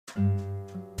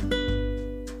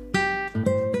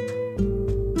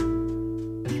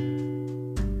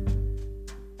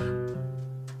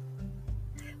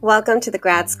Welcome to the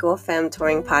Grad School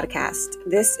Femtoring Podcast.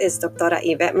 This is Doctora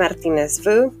Yvette Martinez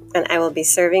Vu, and I will be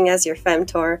serving as your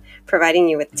femtor, providing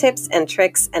you with tips and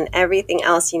tricks and everything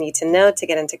else you need to know to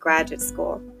get into graduate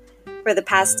school. For the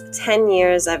past 10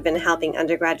 years, I've been helping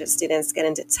undergraduate students get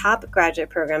into top graduate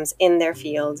programs in their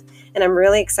field, and I'm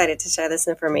really excited to share this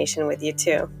information with you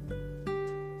too.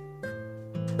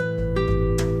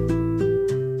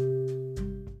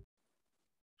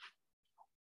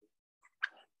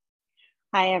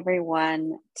 Hi,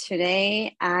 everyone.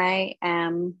 Today I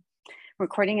am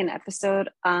recording an episode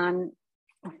on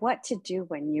what to do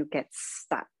when you get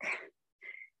stuck.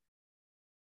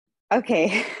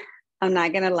 Okay, I'm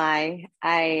not going to lie.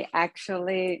 I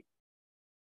actually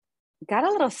got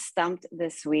a little stumped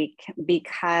this week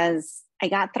because I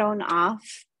got thrown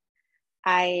off.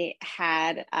 I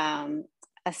had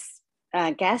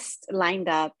a guest lined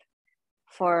up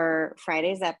for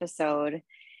Friday's episode,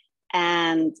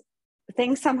 and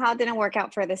things somehow didn't work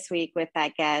out for this week with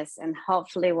that guest, and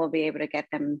hopefully we'll be able to get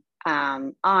them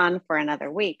on for another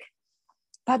week.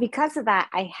 But because of that,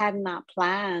 I had not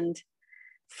planned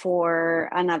for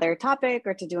another topic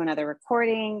or to do another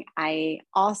recording. I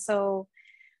also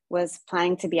was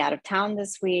planning to be out of town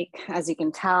this week. As you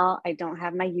can tell, I don't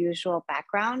have my usual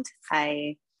background.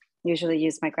 I usually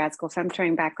use my grad school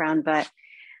femtoring background, but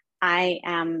I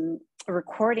am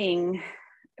recording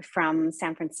from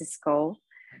San Francisco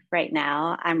right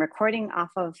now. I'm recording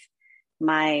off of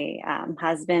my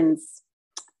husband's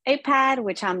iPad,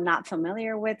 which I'm not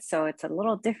familiar with, so it's a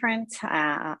little different.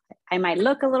 I might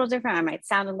look a little different. I might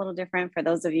sound a little different. For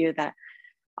those of you that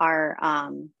are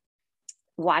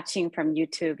watching from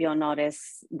YouTube, you'll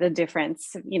notice the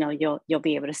difference. You know, you'll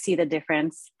be able to see the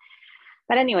difference.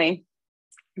 But anyway,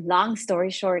 long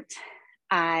story short,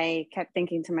 I kept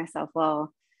thinking to myself,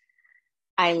 well,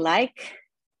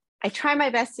 I try my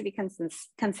best to be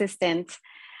consistent,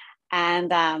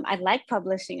 and I like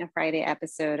publishing a Friday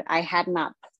episode. I had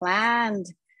not planned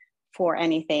for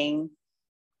anything,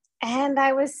 and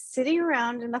I was sitting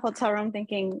around in the hotel room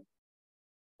thinking,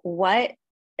 what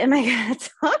am I going to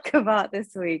talk about this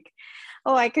week?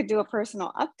 Oh, I could do a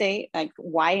personal update. Like,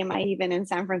 why am I even in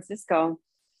San Francisco?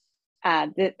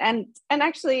 And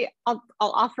actually, I'll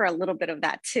offer a little bit of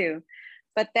that too.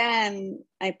 But then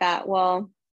I thought, well,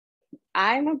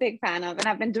 I'm a big fan of, and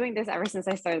I've been doing this ever since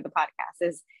I started the podcast,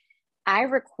 is I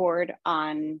record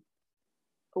on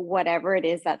whatever it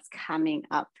is that's coming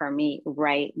up for me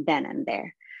right then and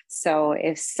there. So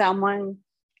if someone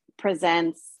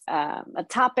presents a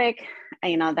topic,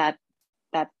 you know, that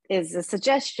is a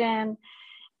suggestion,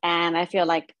 and I feel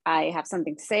like I have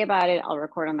something to say about it, I'll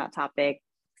record on that topic.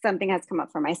 Something has come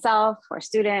up for myself, for a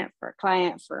student, for a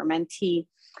client, for a mentee,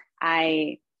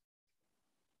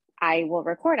 I will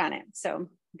record on it. So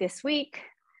this week,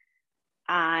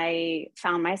 I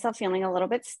found myself feeling a little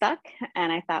bit stuck,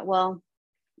 and I thought, well,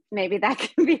 maybe that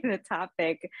can be the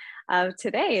topic of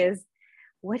today is,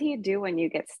 what do you do when you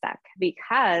get stuck?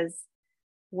 Because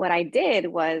what I did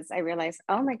was I realized,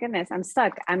 oh my goodness, I'm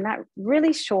stuck. I'm not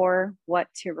really sure what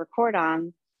to record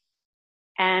on.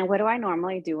 And what do I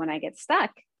normally do when I get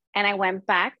stuck? And I went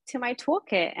back to my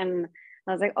toolkit and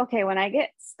I was like, okay, when I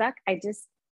get stuck, I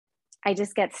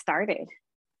just get started.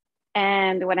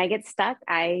 And when I get stuck,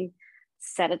 I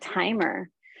set a timer.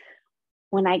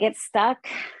 When I get stuck,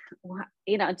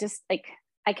 you know, just like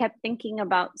I kept thinking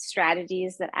about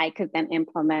strategies that I could then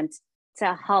implement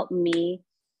to help me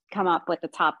come up with a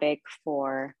topic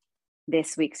for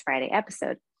this week's Friday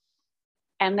episode.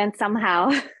 And then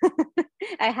somehow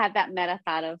I had that meta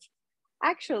thought of,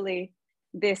 actually,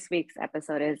 this week's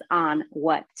episode is on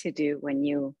what to do when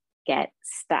you get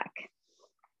stuck.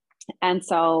 And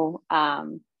so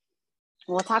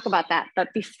we'll talk about that.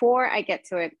 But before I get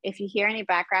to it, if you hear any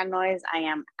background noise, I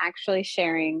am actually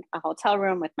sharing a hotel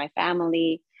room with my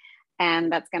family.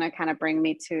 And that's going to kind of bring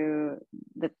me to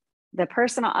the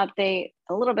personal update,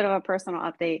 a little bit of a personal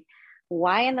update.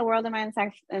 Why in the world am I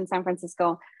in San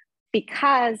Francisco?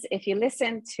 Because if you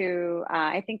listen to,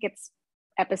 I think it's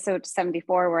episode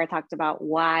 74, where I talked about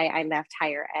why I left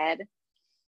higher ed,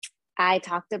 I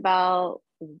talked about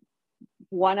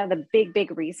one of the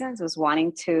big reasons was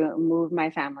wanting to move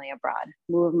my family abroad,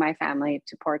 move my family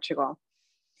to Portugal.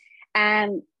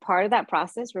 And part of that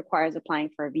process requires applying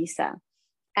for a visa.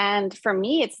 And for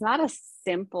me, it's not a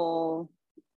simple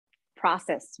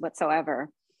process whatsoever.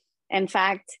 In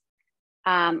fact,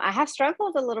 I have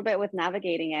struggled a little bit with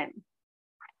navigating it.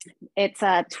 It's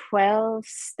a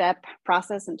 12-step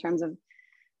process in terms of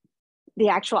the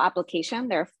actual application.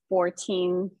 There are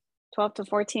 12 to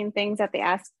 14 things that they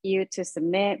ask you to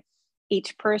submit.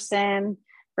 Each person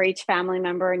for each family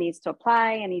member needs to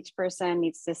apply, and each person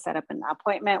needs to set up an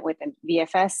appointment with a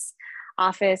VFS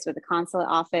office, with a consulate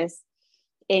office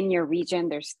in your region.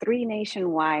 There's 3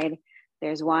 nationwide.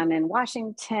 There's one in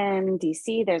Washington,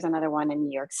 DC. There's another one in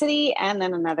New York City, and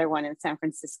then another one in San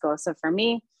Francisco. So for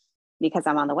me, because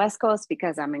I'm on the West Coast,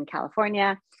 because I'm in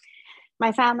California,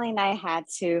 my family and I had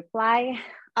to fly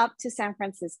up to San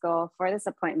Francisco for this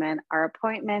appointment. Our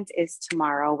appointment is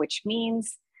tomorrow, which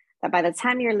means that by the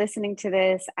time you're listening to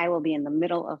this, I will be in the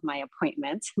middle of my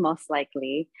appointment, most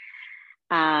likely.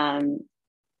 And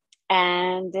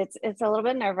it's a little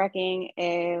bit nerve-wracking.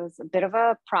 It was a bit of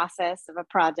a process of a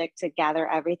project to gather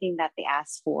everything that they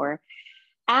asked for.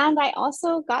 And I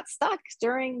also got stuck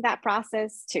during that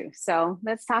process too. So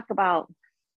let's talk about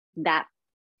that.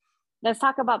 Let's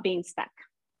talk about being stuck.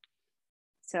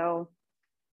 So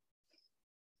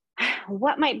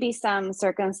what might be some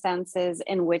circumstances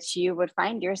in which you would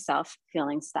find yourself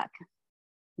feeling stuck?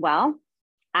 Well,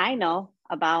 I know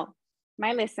about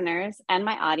my listeners and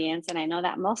my audience, and I know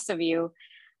that most of you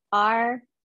are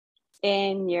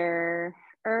in your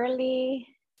early,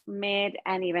 mid,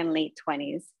 and even late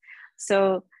 20s.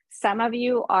 So some of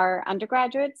you are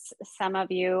undergraduates, some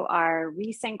of you are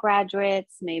recent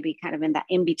graduates, maybe kind of in that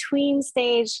in-between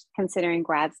stage, considering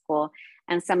grad school,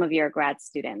 and some of you are grad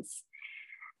students.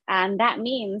 And that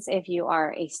means if you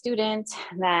are a student,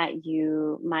 that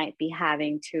you might be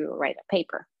having to write a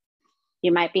paper.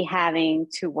 You might be having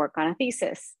to work on a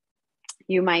thesis.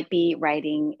 You might be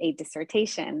writing a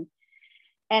dissertation.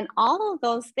 And all of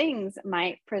those things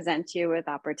might present you with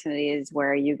opportunities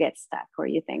where you get stuck, where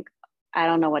you think, I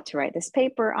don't know what to write this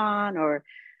paper on, or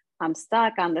I'm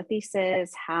stuck on the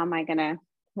thesis. How am I going to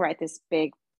write this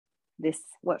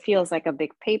what feels like a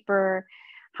big paper?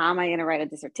 How am I going to write a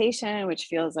dissertation, which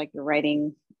feels like you're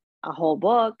writing a whole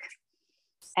book?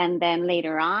 And then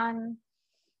later on,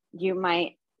 you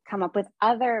might come up with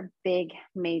other big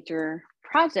major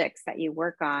projects that you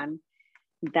work on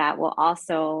that will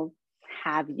also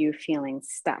have you feeling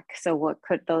stuck. So what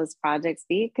could those projects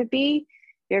be? It could be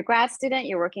you're a grad student,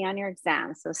 you're working on your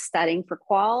exams. So studying for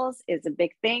quals is a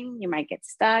big thing. You might get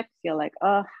stuck, feel like,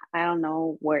 oh, I don't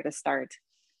know where to start.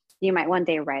 You might one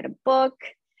day write a book.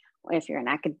 If you're an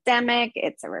academic,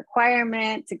 it's a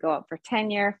requirement to go up for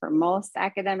tenure for most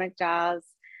academic jobs.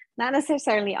 Not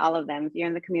necessarily all of them. If you're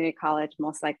in the community college,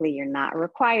 most likely you're not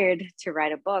required to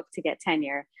write a book to get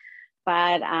tenure.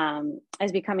 But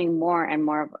it's becoming more and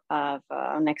more of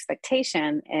an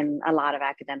expectation in a lot of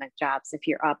academic jobs if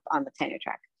you're up on the tenure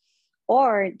track.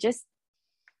 Or just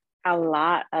a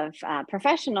lot of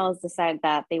professionals decide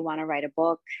that they want to write a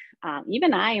book.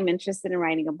 Even I am interested in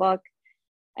writing a book,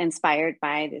 inspired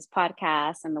by this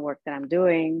podcast and the work that I'm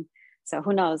doing. So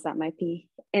who knows, that might be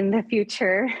in the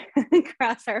future.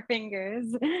 Cross our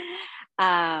fingers.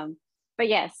 But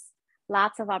yes,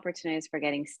 lots of opportunities for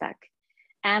getting stuck.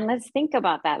 And let's think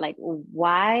about that. Like,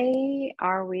 why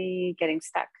are we getting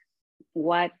stuck?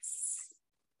 What's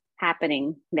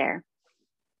happening there?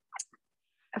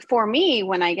 For me,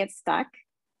 when I get stuck,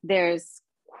 there's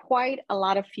quite a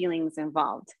lot of feelings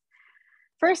involved.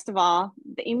 First of all,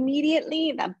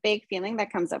 immediately, that big feeling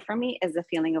that comes up for me is the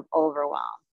feeling of overwhelm.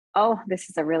 Oh, this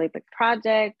is a really big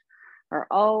project, or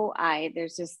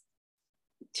there's just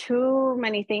too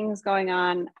many things going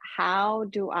on. How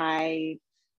do I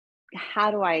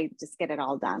just get it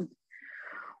all done?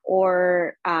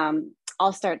 Or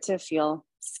I'll start to feel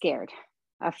scared,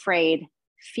 afraid,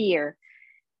 fear.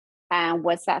 And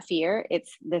what's that fear?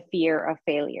 It's the fear of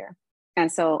failure. And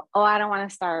so, I don't want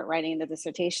to start writing the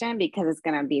dissertation because it's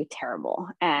going to be terrible.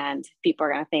 And people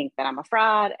are going to think that I'm a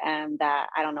fraud and that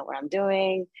I don't know what I'm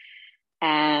doing.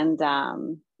 And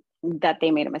that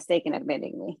they made a mistake in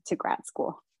admitting me to grad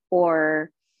school.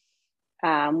 Or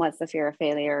what's the fear of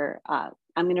failure?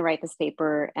 I'm going to write this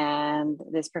paper and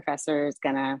this professor is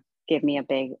going to give me a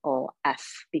big old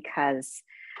F because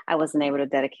I wasn't able to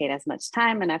dedicate as much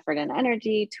time and effort and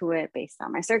energy to it based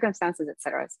on my circumstances,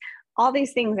 etc. All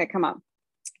these things that come up.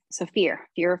 So fear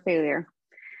of failure.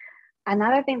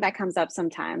 Another thing that comes up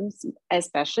sometimes,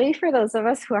 especially for those of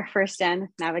us who are first gen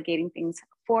navigating things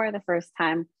for the first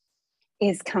time,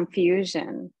 is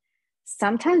confusion.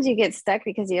 Sometimes you get stuck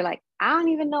because you're like, I don't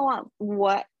even know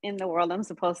what in the world I'm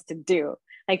supposed to do.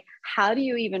 Like, how do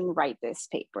you even write this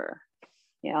paper?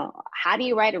 How do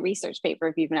you write a research paper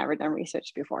if you've never done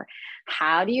research before?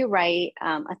 How do you write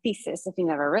a thesis if you've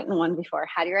never written one before?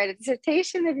 How do you write a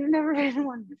dissertation if you've never written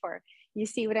one before? You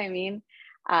see what I mean?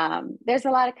 There's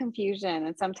a lot of confusion,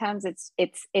 and sometimes it's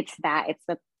the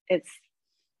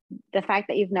fact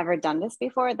that you've never done this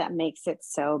before that makes it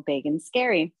so big and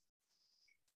scary.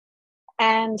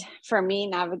 And for me,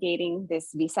 navigating this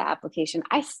visa application,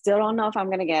 I still don't know if I'm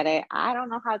going to get it. I don't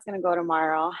know how it's going to go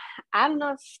tomorrow. I don't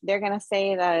know if they're going to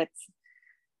say that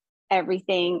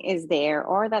everything is there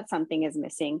or that something is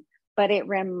missing, but it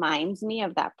reminds me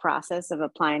of that process of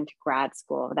applying to grad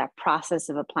school, that process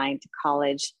of applying to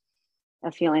college,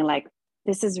 of feeling like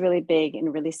this is really big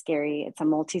and really scary. It's a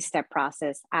multi-step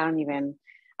process.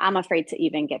 I'm afraid to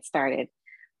even get started.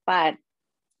 But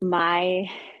my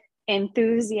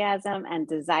enthusiasm and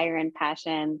desire and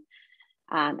passion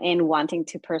in wanting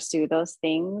to pursue those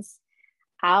things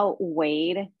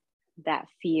outweighed that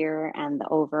fear and the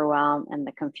overwhelm and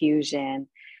the confusion,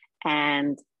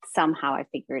 and somehow I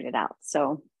figured it out.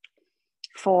 So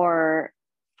for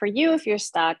you, if you're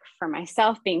stuck, for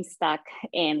myself being stuck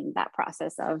in that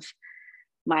process of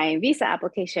my visa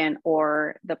application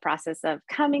or the process of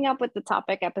coming up with the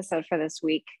topic episode for this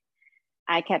week,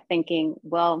 I kept thinking,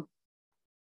 well,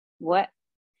 what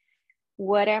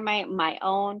are my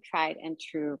own tried and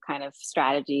true kind of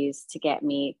strategies to get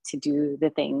me to do the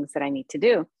things that I need to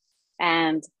do?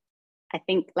 And I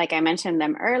think, like I mentioned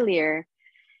them earlier,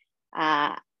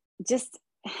 just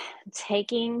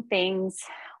taking things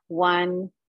one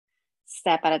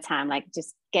step at a time, like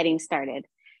just getting started.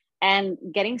 And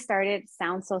getting started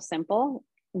sounds so simple,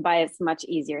 but it's much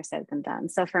easier said than done.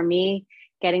 So for me,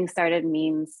 getting started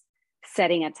means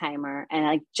setting a timer and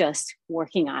like just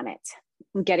working on it.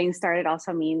 Getting started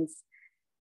also means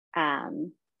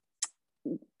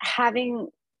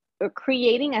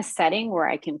creating a setting where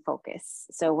I can focus.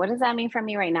 So what does that mean for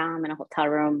me right now? I'm in a hotel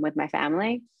room with my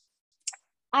family.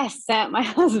 I sent my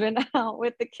husband out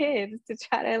with the kids to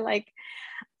try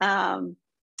to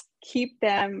keep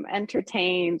them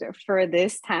entertained for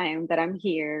this time that I'm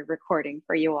here recording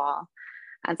for you all.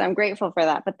 And so I'm grateful for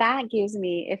that. But that gives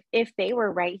me, if they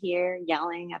were right here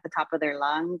yelling at the top of their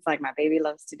lungs, like my baby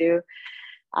loves to do,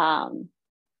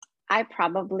 I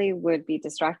probably would be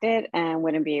distracted and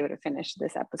wouldn't be able to finish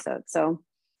this episode. So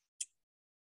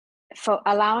for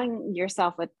allowing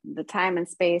yourself with the time and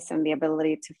space and the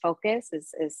ability to focus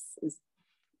is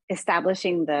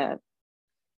establishing the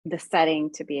setting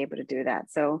to be able to do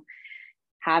that. So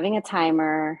having a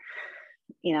timer,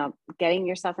 getting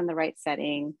yourself in the right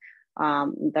setting,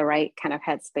 the right kind of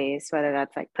headspace, whether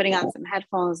that's like putting on some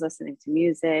headphones, listening to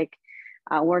music,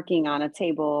 working on a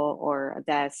table or a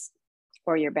desk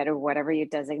or your bed or whatever your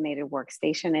designated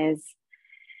workstation is.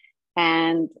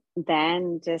 And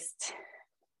then just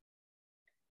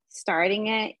starting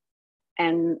it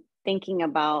and thinking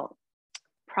about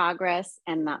progress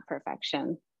and not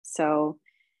perfection. So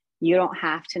you don't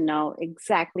have to know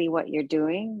exactly what you're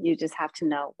doing. You just have to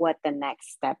know what the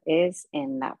next step is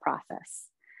in that process.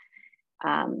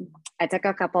 I took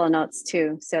a couple of notes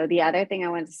too. So the other thing I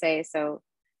wanted to say, so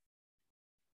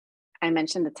I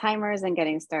mentioned the timers and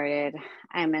getting started.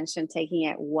 I mentioned taking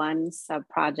it one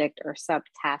sub-project or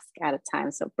sub-task at a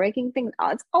time. So breaking things,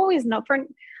 it's always not for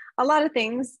a lot of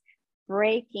things,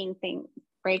 breaking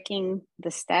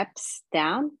the steps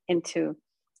down into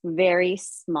very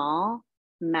small,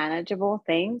 manageable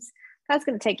things. That's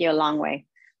going to take you a long way.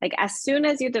 Like as soon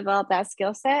as you develop that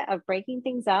skill set of breaking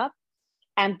things up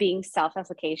and being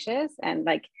self-efficacious and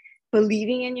like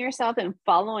believing in yourself and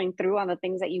following through on the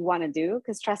things that you want to do.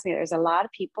 Because trust me, there's a lot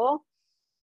of people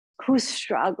who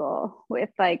struggle with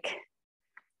like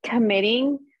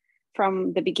committing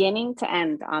from the beginning to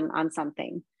end on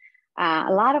something.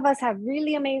 A lot of us have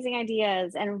really amazing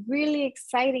ideas and really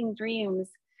exciting dreams.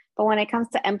 But when it comes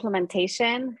to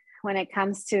implementation, when it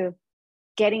comes to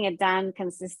getting it done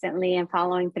consistently and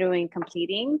following through and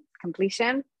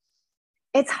completion,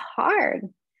 it's hard.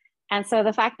 And so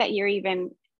the fact that you're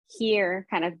even here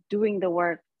kind of doing the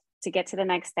work to get to the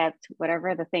next step,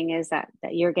 whatever the thing is that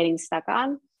you're getting stuck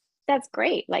on, that's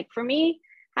great. Like for me,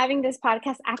 having this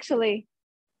podcast, actually,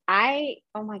 oh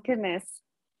my goodness,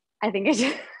 I think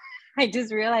I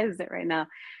just realized it right now.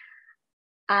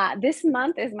 This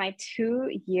month is my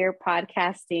 2-year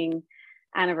podcasting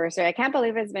anniversary. I can't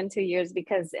believe it's been 2 years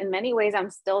because in many ways, I'm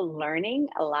still learning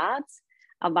a lot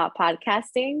about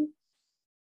podcasting.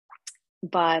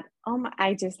 But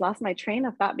I just lost my train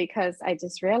of thought because I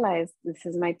just realized this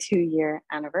is my 2-year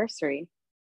anniversary.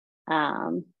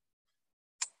 And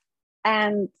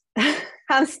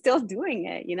I'm still doing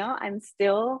it, I'm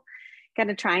still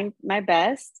kind of trying my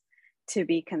best to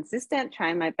be consistent,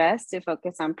 trying my best to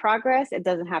focus on progress. It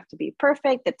doesn't have to be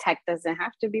perfect. The tech doesn't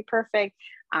have to be perfect.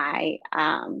 I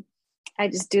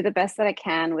just do the best that I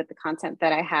can with the content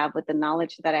that I have, with the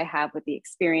knowledge that I have, with the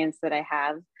experience that I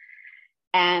have,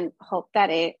 and hope that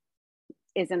it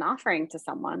is an offering to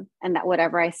someone and that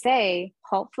whatever I say,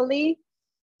 hopefully,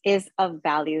 is of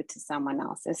value to someone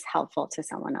else, is helpful to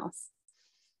someone else.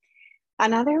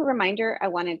 Another reminder I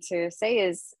wanted to say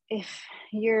is if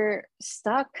you're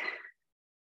stuck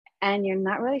and you're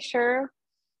not really sure,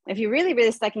 if you're really,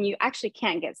 really stuck and you actually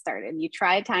can't get started, you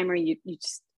try a timer, you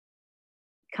just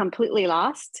completely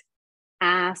lost,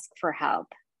 ask for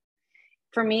help.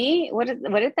 For me, what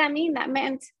did that mean? That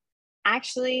meant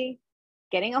actually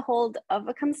getting a hold of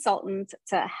a consultant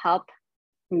to help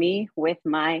me with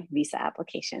my visa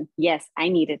application. Yes, I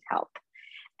needed help.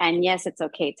 And yes, it's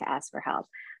okay to ask for help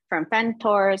from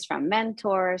mentors,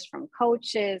 from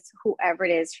coaches, whoever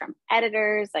it is, from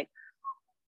editors, like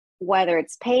whether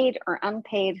it's paid or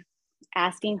unpaid,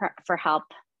 asking for help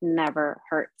never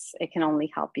hurts. It can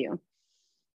only help you.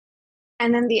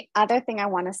 And then the other thing I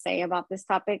want to say about this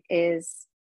topic is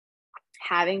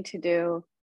having to do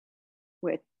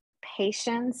with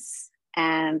patience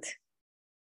and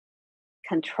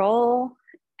control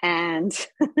and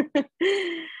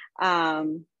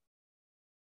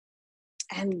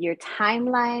and your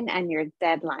timeline and your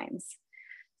deadlines.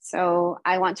 So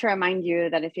I want to remind you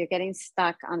that if you're getting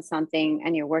stuck on something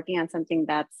and you're working on something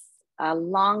that's a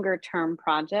longer term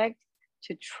project,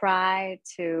 to try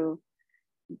to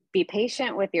be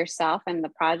patient with yourself and the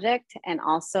project, and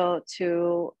also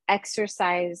to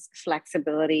exercise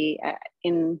flexibility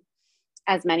in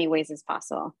as many ways as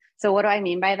possible. So what do I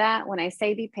mean by that? When I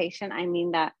say be patient, I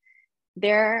mean that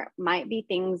there might be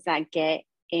things that get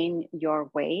in your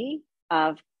way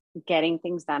of getting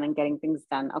things done and getting things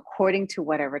done according to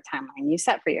whatever timeline you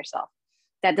set for yourself.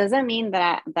 That doesn't mean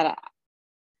that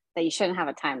you shouldn't have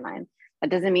a timeline. That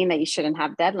doesn't mean that you shouldn't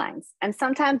have deadlines. And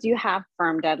sometimes you have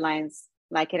firm deadlines,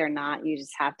 like it or not, you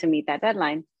just have to meet that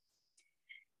deadline.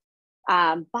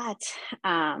 But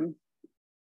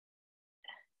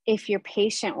if you're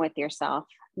patient with yourself,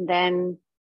 then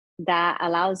that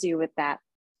allows you with that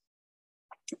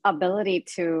ability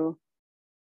to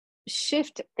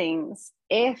shift things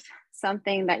if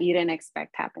something that you didn't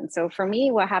expect happened. So for me,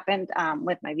 what happened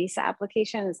with my visa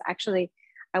application is actually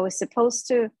I was supposed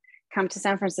to come to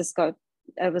San Francisco.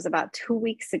 It was about 2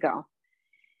 weeks ago.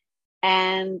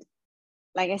 And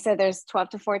like I said, there's 12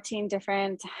 to 14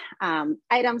 different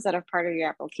items that are part of your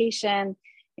application.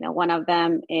 You know, one of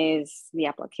them is the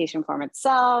application form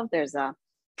itself. There's a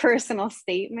personal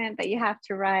statement that you have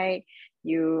to write.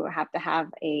 You have to have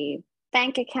a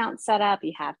bank account set up.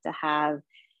 You have to have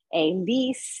a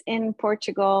lease in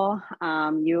Portugal.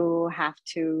 You have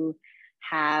to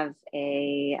have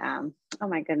a, oh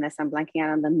my goodness, I'm blanking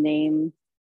out on the name.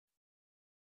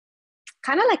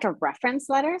 Kind of like a reference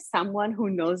letter, someone who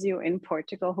knows you in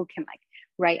Portugal who can like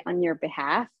write on your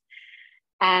behalf.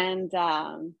 And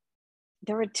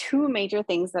there were two major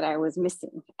things that I was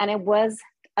missing, and it was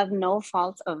of no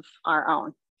fault of our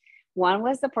own. One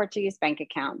was the Portuguese bank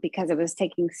account, because it was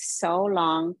taking so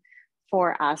long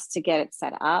for us to get it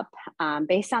set up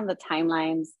based on the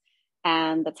timelines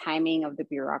and the timing of the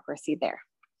bureaucracy there.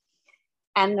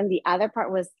 And then the other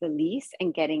part was the lease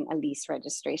and getting a lease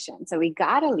registration. So we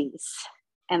got a lease,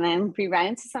 and then we ran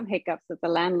into some hiccups with the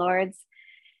landlords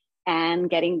and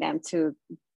getting them to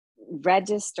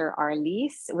register our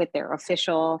lease with their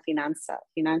official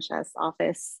finanzas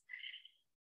office.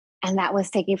 And that was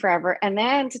taking forever. And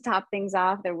then to top things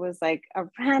off, there was like a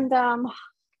random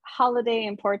holiday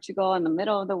in Portugal in the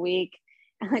middle of the week.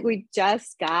 And like we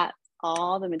just got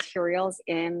all the materials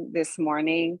in this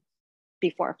morning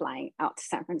before flying out to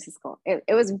San Francisco. It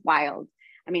was wild.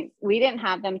 I mean, we didn't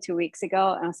have them 2 weeks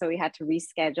ago, and so we had to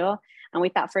reschedule. And we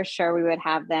thought for sure we would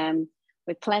have them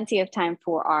with plenty of time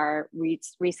for our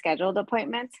rescheduled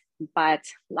appointments. But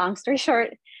long story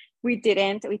short, we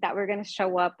didn't. We thought we were going to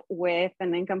show up with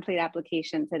an incomplete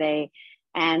application today.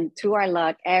 And to our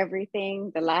luck,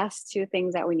 everything, the last two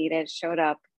things that we needed showed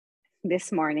up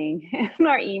this morning. And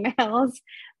our emails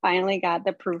finally got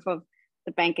the proof of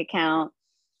the bank account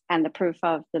and the proof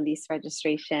of the lease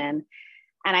registration.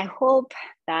 And I hope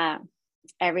that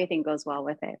everything goes well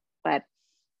with it. But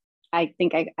I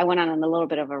think I went on a little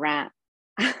bit of a rant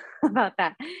about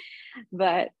that.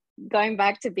 But going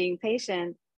back to being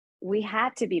patient, we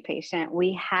had to be patient.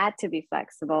 We had to be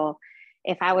flexible.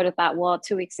 If I would have thought, well,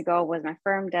 2 weeks ago was my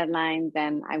firm deadline,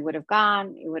 then I would have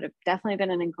gone. It would have definitely been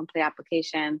an incomplete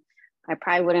application. I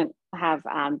probably wouldn't have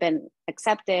been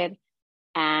accepted.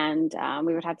 And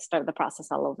we would have to start the process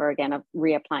all over again of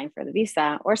reapplying for the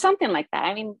visa or something like that.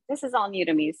 I mean, this is all new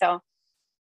to me. So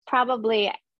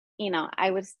probably, I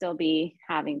would still be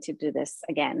having to do this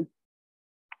again.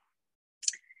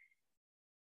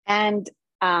 And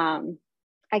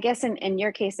I guess in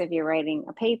your case, if you're writing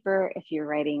a paper, if you're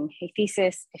writing a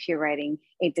thesis, if you're writing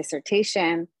a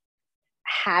dissertation,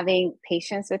 having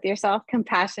patience with yourself,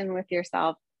 compassion with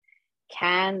yourself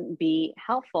can be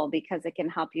helpful because it can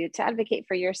help you to advocate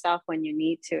for yourself when you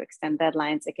need to extend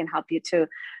deadlines. It can help you to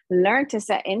learn to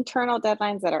set internal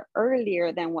deadlines that are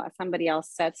earlier than what somebody else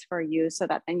sets for you, so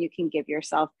that then you can give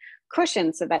yourself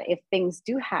cushion so that if things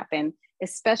do happen,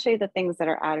 especially the things that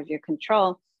are out of your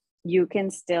control, you can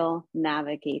still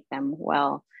navigate them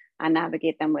well and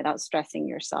navigate them without stressing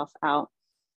yourself out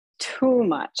too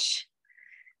much.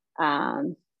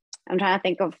 I'm trying to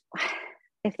think of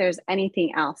if there's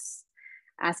anything else.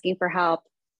 Asking for help,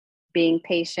 being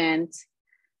patient,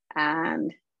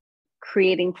 and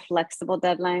creating flexible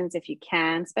deadlines if you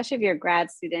can, especially if you're a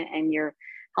grad student and you're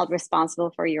held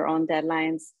responsible for your own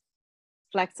deadlines.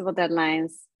 Flexible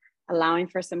deadlines, allowing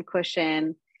for some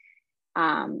cushion.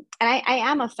 And I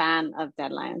am a fan of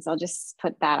deadlines. I'll just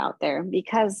put that out there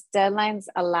because deadlines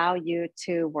allow you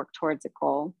to work towards a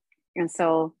goal. And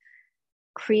so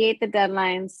create the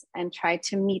deadlines and try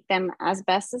to meet them as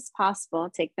best as possible,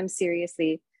 take them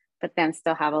seriously, but then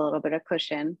still have a little bit of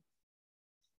cushion.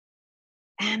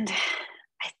 And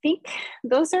I think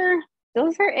those are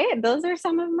it. Those are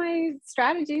some of my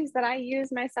strategies that I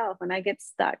use myself when I get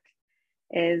stuck.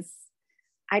 Is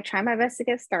I try my best to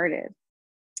get started.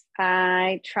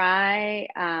 I try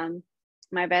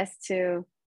my best to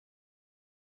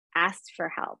ask for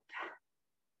help,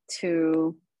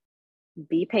 to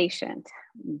be patient,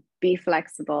 be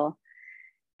flexible,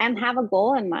 and have a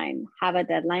goal in mind, have a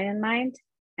deadline in mind,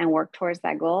 and work towards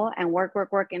that goal and work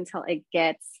until it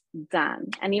gets done.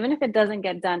 And even if it doesn't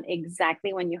get done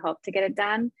exactly when you hope to get it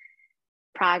done,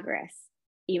 progress.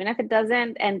 Even if it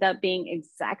doesn't end up being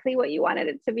exactly what you wanted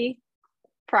it to be,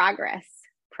 progress,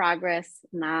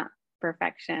 not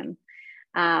perfection.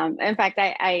 In fact,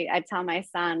 I tell my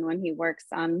son when he works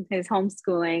on his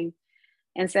homeschooling,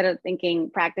 instead of thinking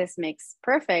practice makes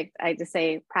perfect, I just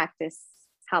say practice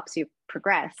helps you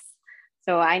progress.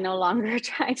 So I no longer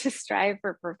try to strive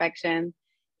for perfection,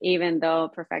 even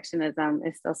though perfectionism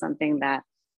is still something that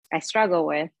I struggle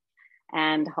with.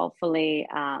 And hopefully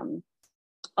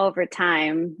over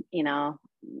time,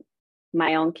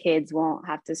 my own kids won't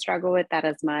have to struggle with that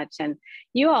as much. And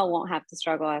you all won't have to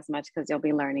struggle as much because you'll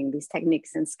be learning these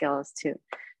techniques and skills to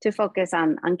focus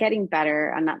on getting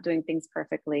better, on not doing things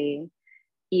perfectly,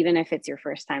 even if it's your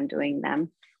first time doing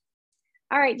them.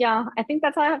 All right, y'all. I think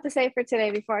that's all I have to say for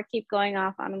today before I keep going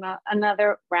off on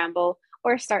another ramble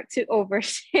or start to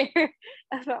overshare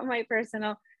about my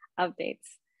personal updates.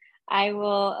 I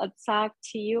will talk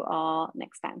to you all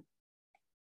next time.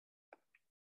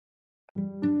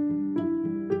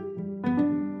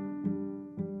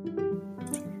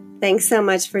 Thanks so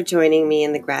much for joining me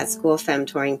in the Grad School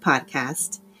Femtoring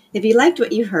podcast. If you liked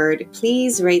what you heard,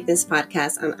 please rate this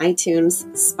podcast on iTunes,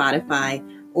 Spotify,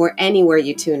 or anywhere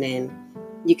you tune in.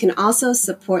 You can also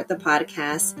support the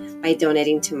podcast by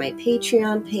donating to my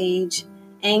Patreon page,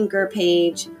 Anchor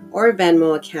page, or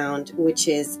Venmo account, which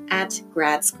is at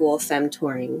Grad School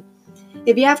Femtoring.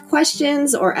 If you have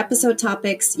questions or episode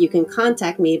topics, you can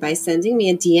contact me by sending me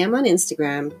a DM on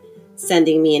Instagram,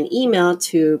 sending me an email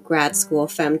to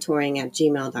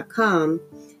gradschoolfemtoring@gmail.com,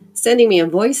 sending me a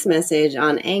voice message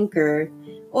on Anchor,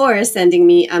 or sending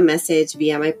me a message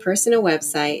via my personal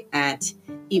website at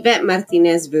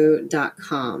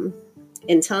YvetteMartinezVu.com.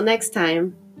 Until next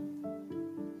time.